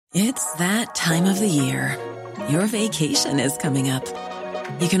It's that time of the year. Your vacation is coming up.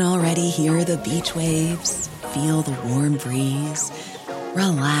 You can already hear the beach waves, feel the warm breeze,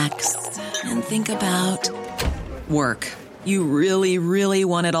 relax, and think about work. You really, really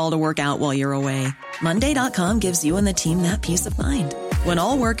want it all to work out while you're away. Monday.com gives you and the team that peace of mind. When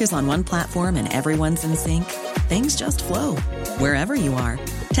all work is on one platform and everyone's in sync, things just flow. Wherever you are,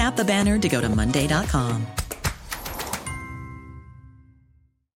 tap the banner to go to Monday.com.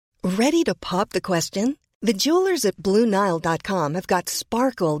 Ready to pop the question? The jewelers at BlueNile.com have got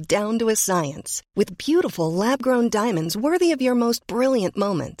sparkle down to a science with beautiful lab-grown diamonds worthy of your most brilliant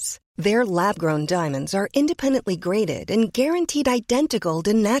moments. Their lab-grown diamonds are independently graded and guaranteed identical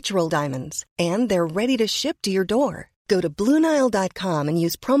to natural diamonds, and they're ready to ship to your door. Go to BlueNile.com and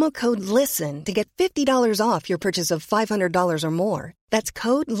use promo code LISTEN to get $50 off your purchase of $500 or more. That's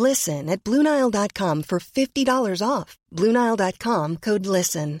code LISTEN at BlueNile.com for $50 off. BlueNile.com, code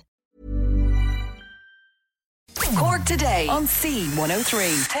LISTEN. Cork today on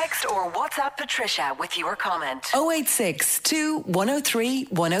C103. Text or WhatsApp Patricia with your comment. 0862 103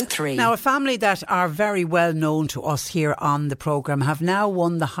 103. Now, a family that are very well known to us here on the programme have now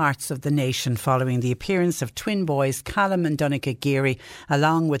won the hearts of the nation following the appearance of twin boys Callum and Donncha Geary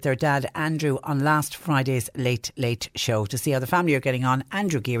along with their dad Andrew on last Friday's Late Late Show. To see how the family are getting on,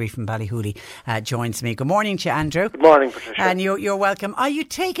 Andrew Geary from Ballyhooly joins me. Good morning to you, Andrew. Good morning, Patricia. And you're welcome. Are you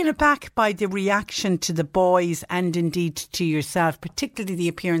taken aback by the reaction to the boys and indeed to yourself, particularly the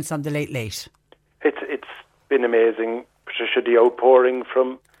appearance on the Late Late? It's been amazing, Patricia. The outpouring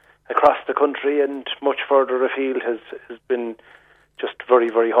from across the country and much further afield has been just very,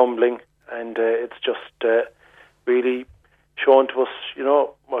 very humbling, and it's just really shown to us,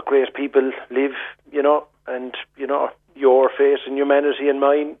 what great people live, and your faith in humanity and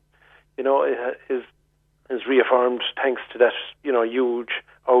mine, is reaffirmed thanks to that, huge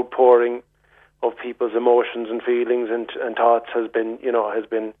outpouring of people's emotions and feelings and thoughts has been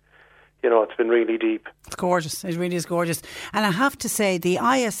it's been really deep. It's gorgeous. It really is gorgeous. And I have to say, the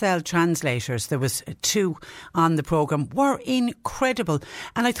ISL translators, there was two on the programme, were incredible.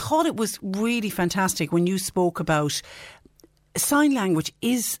 And I thought it was really fantastic when you spoke about sign language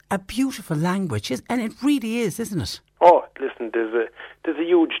is a beautiful language, and it really is, isn't it? Oh, listen, there's a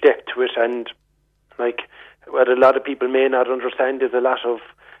huge depth to it, and what a lot of people may not understand is a lot of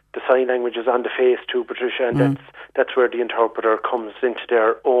the sign language is on the face too, Patricia, and that's where the interpreter comes into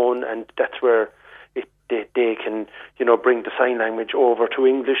their own, and that's where they can, bring the sign language over to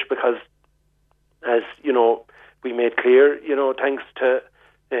English, because, as we made clear, thanks to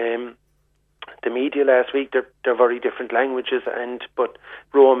the media last week, they're very different languages, but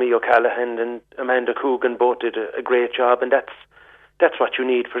Romy O'Callaghan and Amanda Coogan both did a great job, and that's what you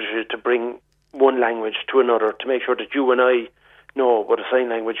need, Patricia, to bring one language to another, to make sure that you and I know what a sign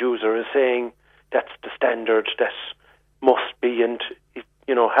language user is saying. That's the standard that must be and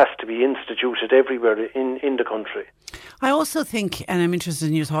has to be instituted everywhere in the country. I also think, and I'm interested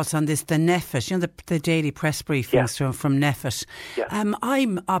in your thoughts on this, the NEFIT, the daily press briefings from NEFIT. Yeah.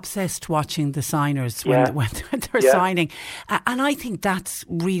 I'm obsessed watching the signers when they're signing, and I think that's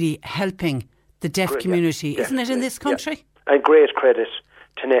really helping the deaf community, isn't it, in this country? Yeah. And great credit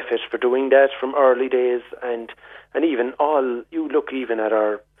to NEFIT for doing that from early days, and even you look even at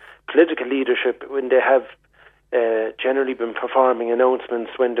our political leadership when they have generally been performing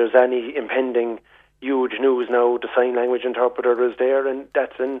announcements when there's any impending huge news. Now the sign language interpreter is there, and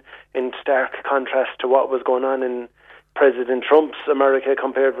that's in stark contrast to what was going on in President Trump's America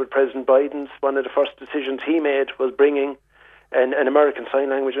compared with President Biden's. One of the first decisions he made was bringing an American sign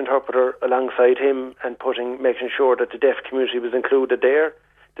language interpreter alongside him and making sure that the deaf community was included there.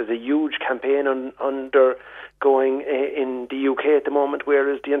 There's a huge campaign undergoing in the UK at the moment,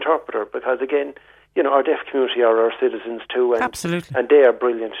 where is the interpreter? Because again, our deaf community are our citizens too, and absolutely, and they are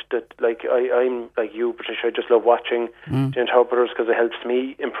brilliant. That I'm like you, Patricia. I just love watching the interpreters, because it helps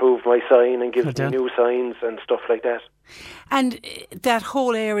me improve my sign and gives me new signs and stuff like that. And that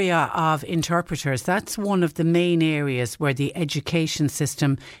whole area of interpreters, that's one of the main areas where the education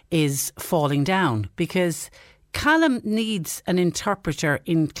system is falling down, because Callum needs an interpreter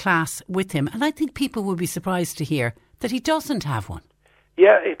in class with him, and I think people will be surprised to hear that he doesn't have one.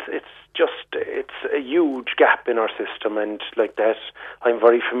 Yeah, it's a huge gap in our system, and like that, I'm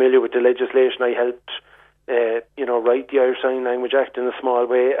very familiar with the legislation. I helped, write the Irish Sign Language Act in a small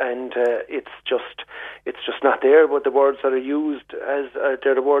way, and it's just not there. But the words that are used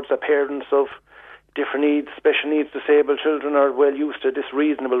they're the words that parents of different needs, special needs, disabled children are well used to. This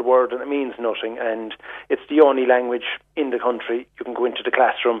reasonable word, and it means nothing, and it's the only language in the country. You can go into the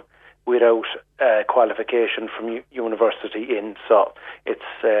classroom without qualification from university in. So it's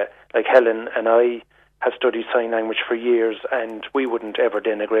like Helen and I have studied sign language for years, and we wouldn't ever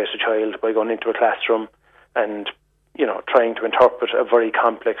denigrate a child by going into a classroom and trying to interpret a very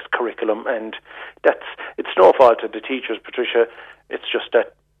complex curriculum. And it's no fault of the teachers, Patricia. It's just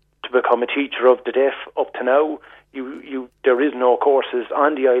that to become a teacher of the deaf up to now, there is no courses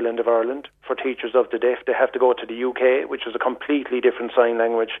on the island of Ireland for teachers of the deaf. They have to go to the UK, which is a completely different sign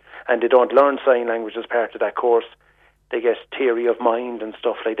language, and they don't learn sign language as part of that course. They get theory of mind and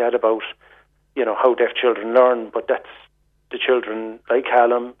stuff like that about, how deaf children learn, but that's the children like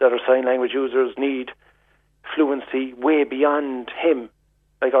Callum that are sign language users need fluency way beyond him.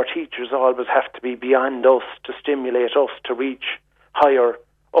 Like, our teachers always have to be beyond us to stimulate us to reach higher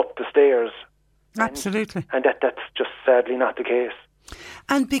up the stairs. Absolutely. And that's just sadly not the case.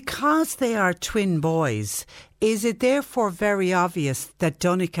 And because they are twin boys, is it therefore very obvious that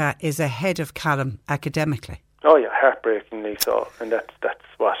Donncha is ahead of Callum academically? Oh yeah, heartbreakingly so. And that's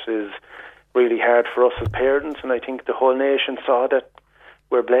what is really hard for us as parents. And I think the whole nation saw that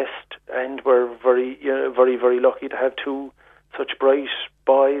we're blessed and we're very, very, very lucky to have two such bright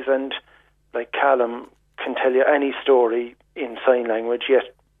boys. And like, Callum can tell you any story in sign language,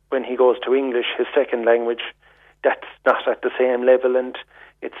 yet when he goes to English, his second language, that's not at the same level. And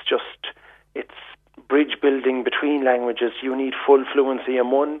it's bridge building between languages. You need full fluency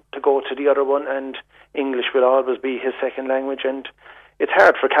in one to go to the other one, and English will always be his second language. And it's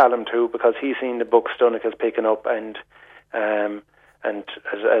hard for Callum too, because he's seen the books Donncha's picking up, and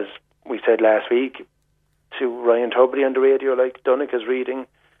as we said last week to Ryan Tubridy on the radio, like, Donncha's reading,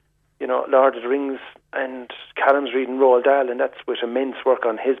 Lord of the Rings, and Callum's reading Roald Dahl, and that's with immense work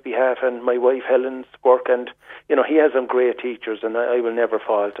on his behalf, and my wife Helen's work. And he has some great teachers, and I will never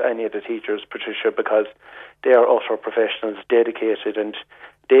fault any of the teachers, Patricia, because they are utter professionals, dedicated, and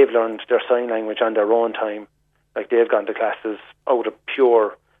they've learned their sign language on their own time. Like, they've gone to classes out of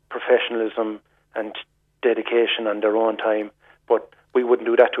pure professionalism and dedication on their own time. But we wouldn't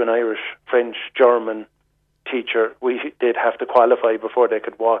do that to an Irish, French, German teacher. They'd have to qualify before they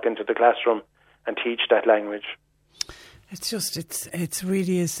could walk into the classroom and teach that language. It's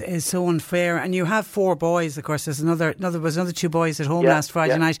really is so unfair. And you have four boys, of course. There's another two boys at home last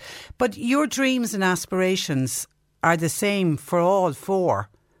Friday night. But your dreams and aspirations are the same for all four.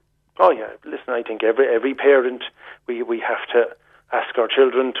 Oh yeah, listen, I think every parent, we have to ask our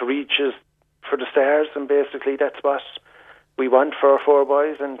children to reach for the stars, and basically that's what we want for our four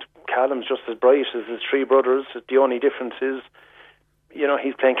boys. And Callum's just as bright as his three brothers. The only difference is,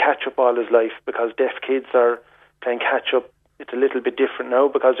 he's playing catch-up all his life, because deaf kids are playing catch-up. It's a little bit different now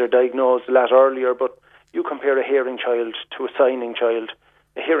because they're diagnosed a lot earlier, but you compare a hearing child to a signing child.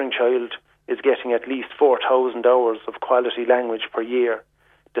 A hearing child is getting at least 4,000 hours of quality language per year.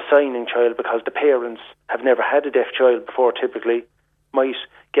 The signing child, because the parents have never had a deaf child before, typically might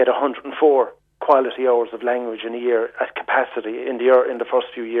get 104 quality hours of language in a year at capacity in the first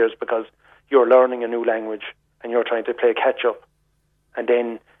few years, because you're learning a new language and you're trying to play catch-up. And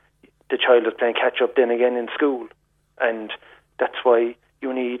then the child is playing catch-up then again in school. And that's why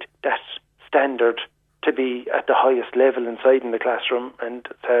you need that standard to be at the highest level inside in the classroom, and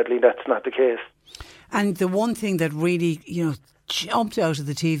sadly that's not the case. And the one thing that really, jumped out of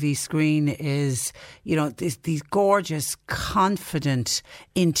the TV screen is, these gorgeous, confident,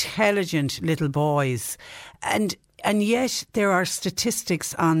 intelligent little boys. And yet there are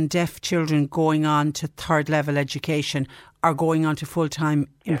statistics on deaf children going on to third level education or going on to full-time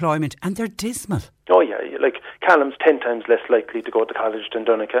employment, and they're dismal. Oh yeah, like Callum's 10 times less likely to go to college than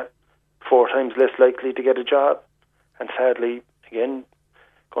Donncha, 4 times less likely to get a job, and sadly, again,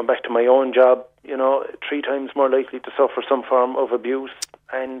 going back to my own job, 3 times more likely to suffer some form of abuse.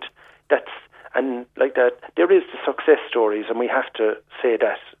 And like that, there is the success stories, and we have to say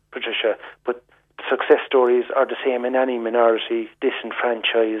that, Patricia, but success stories are the same in any minority,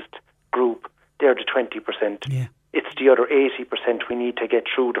 disenfranchised group. They're the 20%. Yeah. It's the other 80% we need to get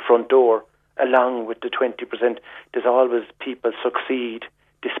through the front door, along with the 20%. There's always people succeed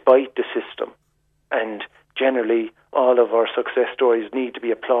despite the system. And generally, all of our success stories need to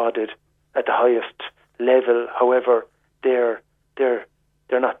be applauded at the highest level. However, they're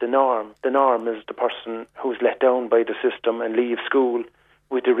not the norm. The norm is the person who's let down by the system and leaves school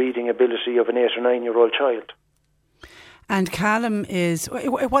with the reading ability of an 8 or 9 year old child. And Callum is,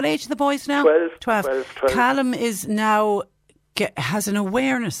 what age are the boys now? 12. Callum is now, has an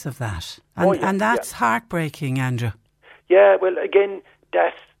awareness of that. And that's heartbreaking, Andrew. Yeah, well, again,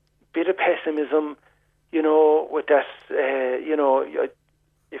 that bit of pessimism, with that,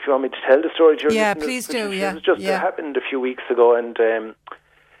 if you want me to tell the story to your listeners, please do. It was just happened a few weeks ago, and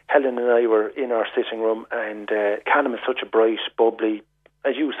Helen and I were in our sitting room, and Callum is such a bright, bubbly,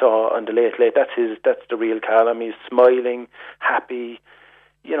 as you saw on the Late Late, that's the real Callum. He's smiling, happy,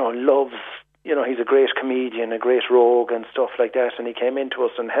 loves, he's a great comedian, a great rogue and stuff like that. And he came into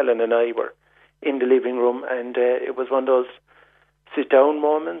us, and Helen and I were in the living room, and it was one of those sit-down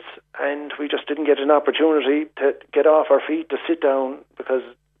moments, and we just didn't get an opportunity to get off our feet to sit down, because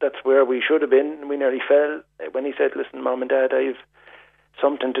that's where we should have been. We nearly fell when he said, "Listen, Mum and Dad, I've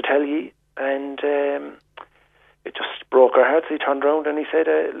something to tell you." And it just broke our hearts. He turned around and he said,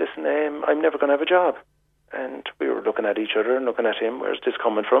 "Listen, I'm never going to have a job." And we were looking at each other and looking at him. Where's this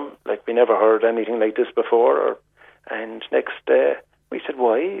coming from? Like, we never heard anything like this before. And next, we said,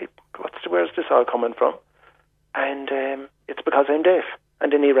 "Why? Where's this all coming from?" And it's because I'm deaf.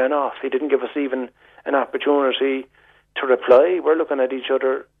 And then he ran off. He didn't give us even an opportunity to reply. We're looking at each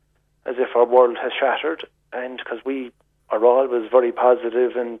other as if our world has shattered. And because we are always very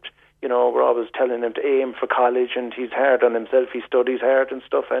positive, and we're always telling him to aim for college, and he's hard on himself. He studies hard and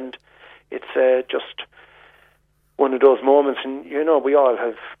stuff. And it's just one of those moments, and we all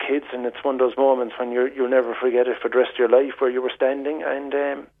have kids, and it's one of those moments when you'll never forget it for the rest of your life, where you were standing.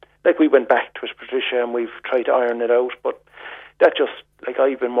 And we went back to it, Patricia, and we've tried to iron it out, but that just,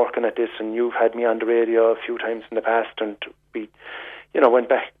 I've been working at this, and you've had me on the radio a few times in the past, and we went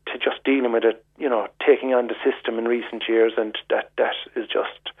back to just dealing with it, taking on the system in recent years, and that is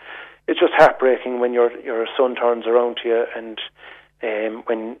just, it's just heartbreaking when your son turns around to you, and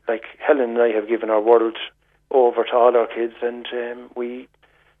when, Helen and I have given our world over to all our kids, and we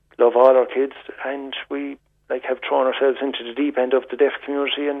love all our kids, and we have thrown ourselves into the deep end of the deaf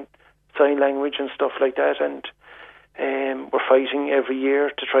community and sign language and stuff like that, and we're fighting every year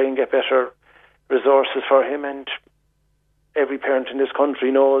to try and get better resources for him. And every parent in this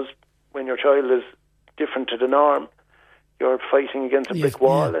country knows when your child is different to the norm, you're fighting against a brick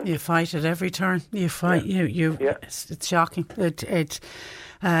wall. And you fight at every turn. You fight. Yeah. It's shocking. It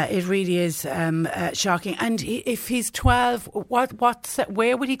really is shocking. And if he's 12,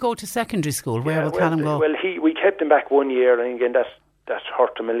 where would he go to secondary school? Where will Callum go? Well, we kept him back 1 year, and again that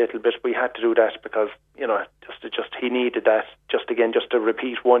hurt him a little bit. We had to do that because just he needed that just to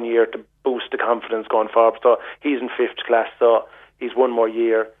repeat 1 year to boost the confidence going forward. So he's in 5th class, so he's 1 more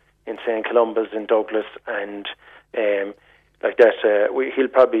year in St. Columba's in Douglas, and he'll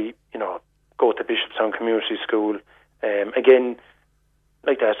probably go to Bishopstown Community School again.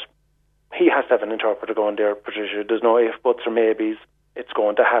 Like that, he has to have an interpreter going there, Patricia. There's no if, buts or maybes. It's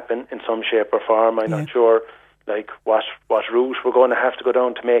going to happen in some shape or form. I'm not sure what route we're going to have to go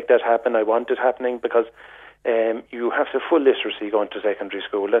down to make that happen. I want it happening because you have to have full literacy going to secondary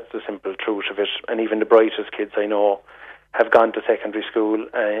school. That's the simple truth of it. And even the brightest kids I know have gone to secondary school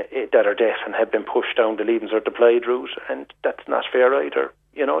that are deaf and have been pushed down the Leavens applied route, and that's not fair either.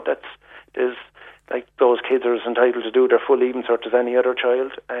 There's those kids are as entitled to do their full Leavens as any other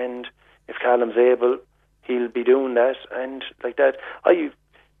child, and if Callum's able, he'll be doing that. And I've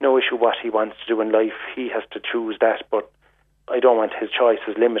no issue what he wants to do in life. He has to choose that, but I don't want his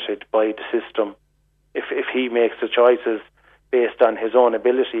choices limited by the system. If he makes the choices based on his own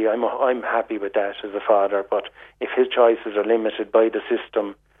ability, I'm happy with that as a father. But if his choices are limited by the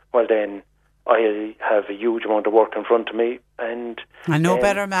system, well then I have a huge amount of work in front of me. And no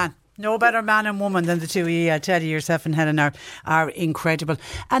better man. No better man and woman than the two of you. I tell you, yourself and Helen are incredible.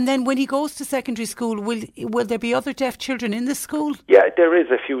 And then when he goes to secondary school, will there be other deaf children in the school? Yeah, there is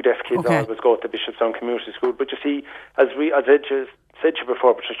a few deaf kids always go to Bishopstown Community School. But you see, as I said to you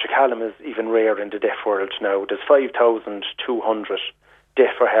before, Patricia, Callum is even rare in the deaf world now. There's 5,200 deaf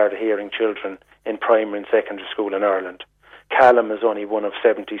or hard of hearing children in primary and secondary school in Ireland. Callum is only one of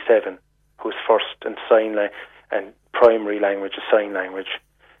 77 whose first and primary language is sign language.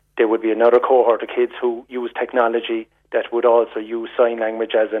 There would be another cohort of kids who use technology that would also use sign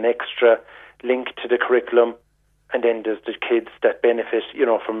language as an extra link to the curriculum. And then there's the kids that benefit,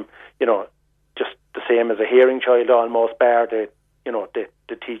 from, just the same as a hearing child almost, bar the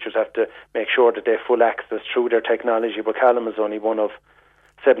teachers have to make sure that they have full access through their technology. But Callum is only one of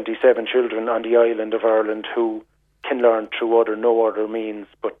 77 children on the island of Ireland who can learn through no other means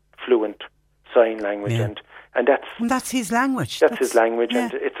but fluent sign language. Yeah. And that's his language. That's his language,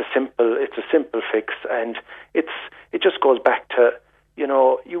 and it's a simple fix, and it just goes back to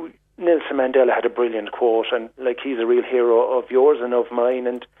Nelson Mandela had a brilliant quote, and he's a real hero of yours and of mine,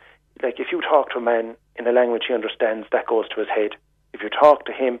 and if you talk to a man in a language he understands, that goes to his head. If you talk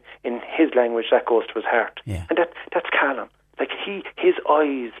to him in his language, that goes to his heart. Yeah. And that's Callum. His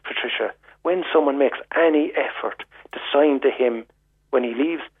eyes, Patricia, when someone makes any effort to sign to him when he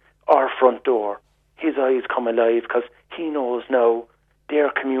leaves our front door, his eyes come alive because he knows now they're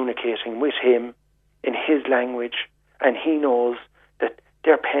communicating with him in his language, and he knows that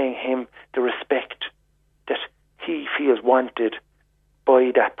they're paying him the respect that he feels wanted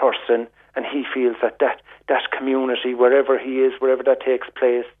by that person, and he feels that community, wherever he is, wherever that takes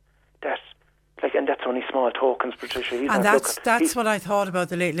place, and that's only small tokens, Patricia. And that's what I thought about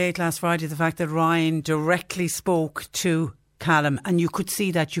the late last Friday, the fact that Ryan directly spoke to Callum, and you could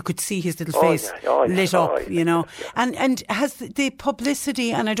see his little face lit up, you know. Yeah. And has the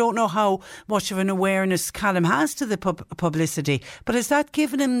publicity, and I don't know how much of an awareness Callum has to the publicity, but has that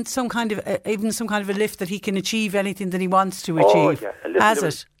given him some kind of a lift that he can achieve anything that he wants to achieve? Has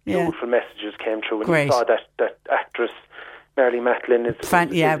it? Beautiful messages came through when he saw that actress Mary Matlin is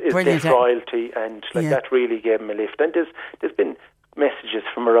deaf royalty, and that really gave him a lift. And there's been messages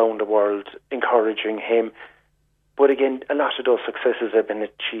from around the world encouraging him. But again, a lot of those successes have been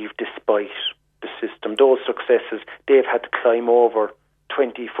achieved despite the system. Those successes, they've had to climb over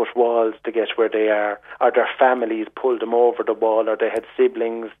 20-foot walls to get where they are, or their families pulled them over the wall, or they had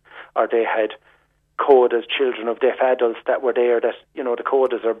siblings, or they had codas, children of deaf adults that were there. That, you know, the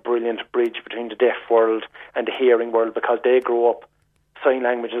codas are a brilliant bridge between the deaf world and the hearing world, because they grow up, sign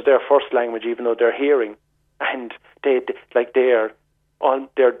language is their first language, even though they're hearing, and they're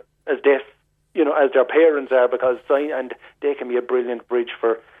as deaf, you know, as their parents are, because and they can be a brilliant bridge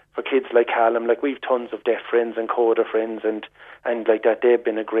for kids like Callum. Like, we've tons of deaf friends and coda friends, and like that, they've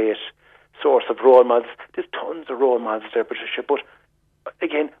been a great source of role models. There's tons of role models there, Patricia, but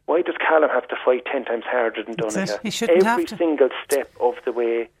again, why does Callum have to fight 10 times harder than Donncha? He shouldn't have to. Every single step of the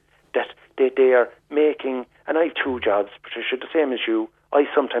way that they are making, and I have 2 jobs, Patricia, the same as you. I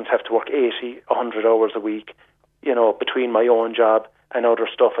sometimes have to work 80, 100 hours a week, you know, between my own job and other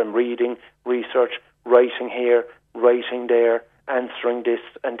stuff. I'm reading, research, writing here, writing there, answering this,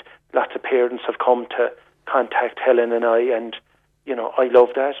 and lots of parents have come to contact Helen and I, and, you know, I love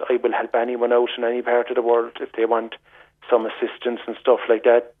that. I will help anyone out in any part of the world if they want some assistance and stuff like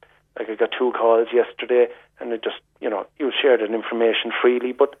that. Like, I got 2 calls yesterday, and it just, you know, you'll share that information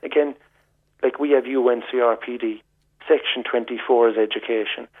freely. But again, like, we have UNCRPD, Section 24 is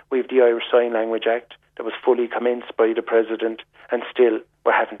education. We have the Irish Sign Language Act that was fully commenced by the President, and still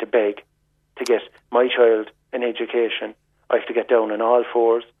we're having to beg to get my child an education. I have to get down on all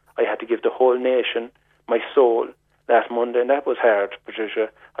fours. I had to give the whole nation my soul last Monday, and that was hard, Patricia,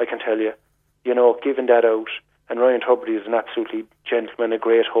 I can tell you. You know, giving that out. And Ryan Tubridy is an absolutely gentleman, a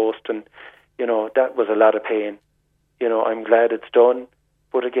great host, and, you know, that was a lot of pain. You know, I'm glad it's done,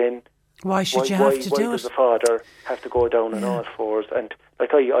 but again, why should you have to do it? Why does the father have to go down on all fours? And,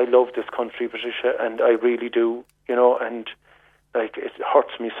 like, I love this country, Patricia, and I really do, you know, and, like, it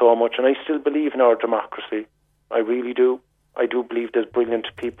hurts me so much, and I still believe in our democracy. I really do. I do believe there's brilliant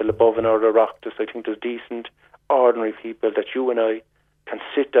people above and out of Oireachtas. I think there's decent, ordinary people that you and I can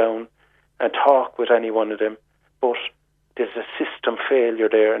sit down and talk with any one of them. But there's a system failure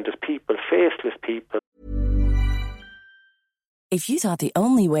there, and there's people, faceless people. If you thought the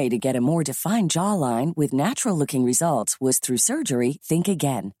only way to get a more defined jawline with natural-looking results was through surgery, think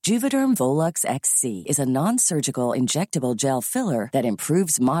again. Juvederm Volux XC is a non-surgical injectable gel filler that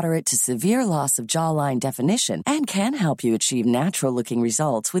improves moderate to severe loss of jawline definition and can help you achieve natural-looking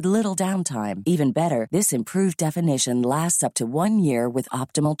results with little downtime. Even better, this improved definition lasts up to 1 year with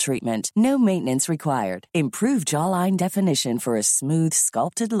optimal treatment. No maintenance required. Improve jawline definition for a smooth,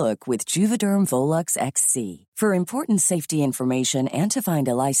 sculpted look with Juvederm Volux XC. For important safety information and to find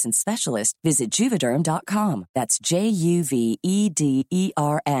a licensed specialist, visit Juvederm.com. That's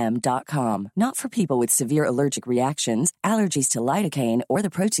JUVEDERM.com. Not for people with severe allergic reactions, allergies to lidocaine, or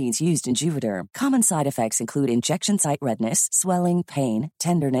the proteins used in Juvederm. Common side effects include injection site redness, swelling, pain,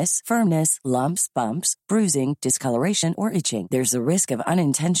 tenderness, firmness, lumps, bumps, bruising, discoloration, or itching. There's a risk of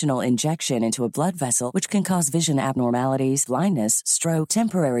unintentional injection into a blood vessel, which can cause vision abnormalities, blindness, stroke,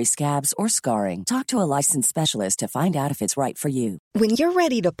 temporary scabs, or scarring. Talk to a licensed specialist to find out if it's right for you. When you're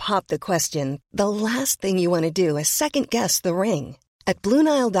ready to pop the question, the last thing you want to do is second-guess the ring. At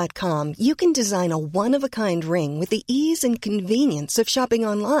BlueNile.com, you can design a one-of-a-kind ring with the ease and convenience of shopping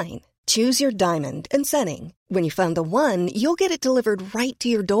online. Choose your diamond and setting. When you find the one, you'll get it delivered right to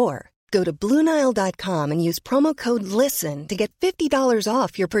your door. Go to BlueNile.com and use promo code LISTEN to get $50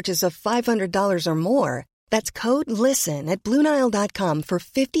 off your purchase of $500 or more. That's code LISTEN at BlueNile.com for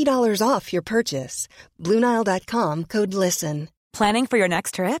 $50 off your purchase. BlueNile.com, code LISTEN. Planning for your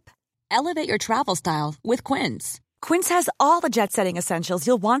next trip? Elevate your travel style with Quince. Quince has all the jet-setting essentials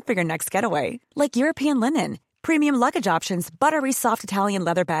you'll want for your next getaway, like European linen, premium luggage options, buttery soft Italian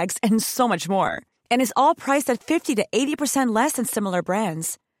leather bags, and so much more. And is all priced at 50 to 80% less than similar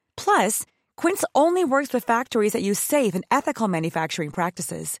brands. Plus, Quince only works with factories that use safe and ethical manufacturing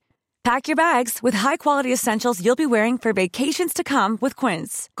practices. Pack your bags with high-quality essentials you'll be wearing for vacations to come with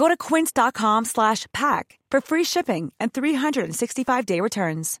Quince. Go to quince.com/pack for free shipping and 365-day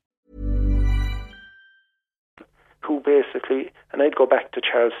returns. Who basically, and I'd go back to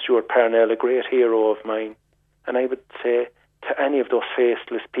Charles Stewart Parnell, a great hero of mine, and I would say to any of those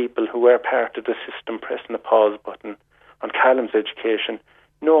faceless people who were part of the system pressing the pause button on Callum's education,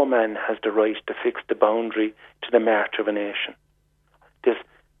 no man has the right to fix the boundary to the march of a nation.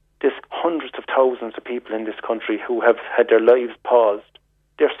 There's hundreds of thousands of people in this country who have had their lives paused.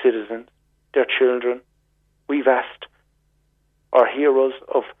 They're citizens, they're children. We've asked, our heroes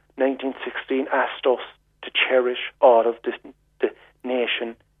of 1916 asked us to cherish all of the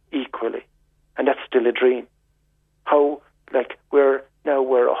nation equally. And that's still a dream. How, we're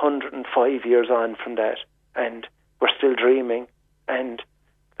 105 years on from that, and we're still dreaming, and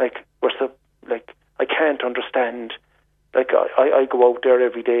I can't understand. I go out there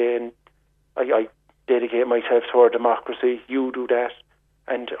every day and I dedicate myself to our democracy. You do that,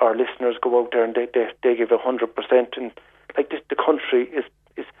 and our listeners go out there and they give 100%. And the country is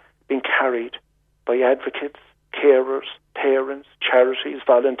being carried by advocates, carers, parents, charities,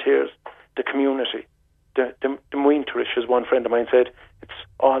 volunteers, the community. The Muinterish, as one friend of mine said, it's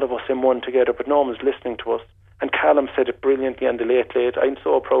all of us in one together, but no one's listening to us. And Callum said it brilliantly on the Late Late. I'm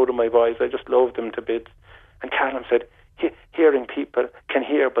so proud of my boys. I just love them to bits. And Callum said, hearing people can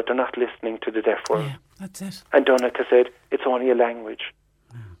hear, but they're not listening to the deaf world. Yeah, that's it. And Donncha said, it's only a language.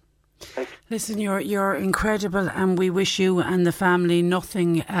 Listen, you're incredible, and we wish you and the family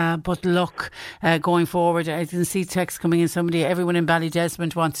nothing but luck going forward. I can see texts coming in. Everyone in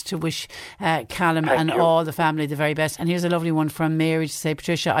Ballydesmond wants to wish Callum all the family the very best. And here's a lovely one from Mary to say,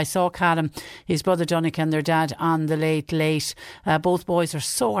 Patricia, I saw Callum, his brother Donncha and their dad on the Late Late. Both boys are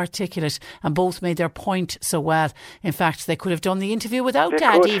so articulate and both made their point so well. In fact, they could have done the interview without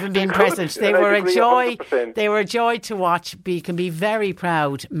Dad even being present. They were a joy. 100%. They were a joy to watch. You can be very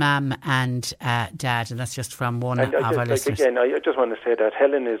proud, Mam and Dad, and that's just from one of our listeners. Again, I just want to say that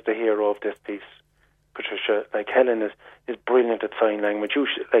Helen is the hero of this piece, Patricia. Helen is brilliant at sign language.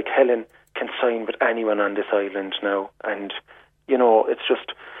 Helen can sign with anyone on this island now, and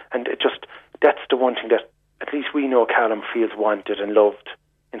that's the one thing that at least we know Callum feels wanted and loved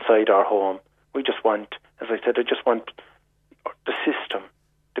inside our home. We just want, as I said, the system,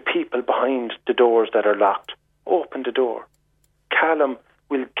 the people behind the doors that are locked, open the door. Callum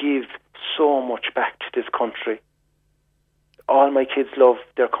will give so much back to this country. All my kids love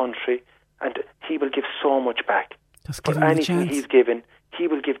their country, and he will give so much back. Just give him the chance. He's given, he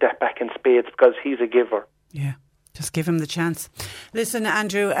will give that back in spades because he's a giver. Yeah. Just give him the chance. Listen,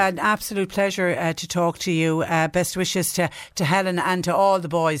 Andrew, an absolute pleasure to talk to you. Best wishes to Helen and to all the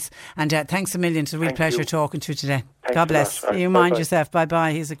boys. And thanks a million. It's a real pleasure talking to you today. Thanks God bless. Right. You mind yourself.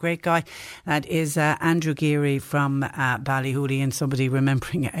 Bye-bye. He's a great guy. That is Andrew Geary from Ballyhooly. And somebody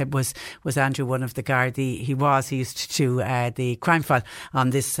remembering it was Andrew, one of the Gardaí. He used to do the crime file on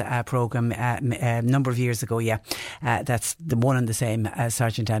this programme a number of years ago. Yeah, that's the one and the same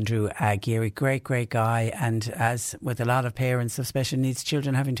Sergeant Andrew Geary. Great guy. And as with a lot of parents of special needs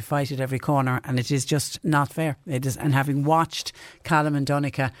children having to fight at every corner, and it is just not fair. It is. And having watched Callum and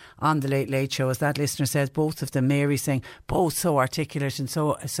Donncha on the Late Late Show, as that listener says, both of them, Mary saying, both so articulate and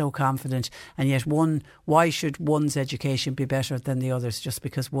so confident, and yet why should one's education be better than the others just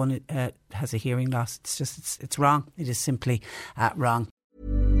because one has a hearing loss? It's wrong. It is simply wrong.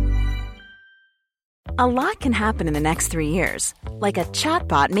 A lot can happen in the next 3 years. Like a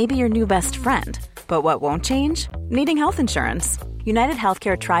chatbot may be your new best friend. But what won't change? Needing health insurance. United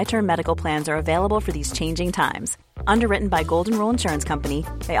Healthcare Tri-Term Medical Plans are available for these changing times. Underwritten by Golden Rule Insurance Company,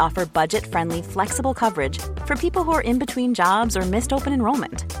 they offer budget-friendly, flexible coverage for people who are in between jobs or missed open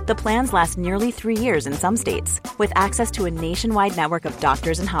enrollment. The plans last nearly 3 years in some states, with access to a nationwide network of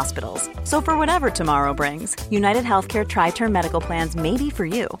doctors and hospitals. So for whatever tomorrow brings, United Healthcare Tri-Term Medical Plans may be for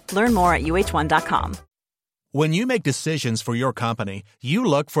you. Learn more at uh1.com. When you make decisions for your company, you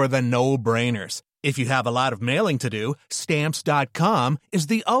look for the no-brainers. If you have a lot of mailing to do, Stamps.com is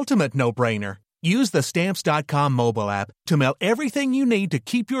the ultimate no-brainer. Use the Stamps.com mobile app to mail everything you need to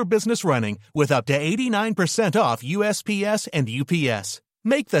keep your business running with up to 89% off USPS and UPS.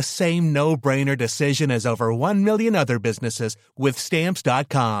 Make the same no-brainer decision as over 1 million other businesses with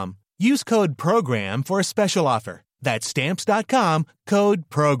Stamps.com. Use code PROGRAM for a special offer. That's Stamps.com, code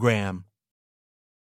PROGRAM.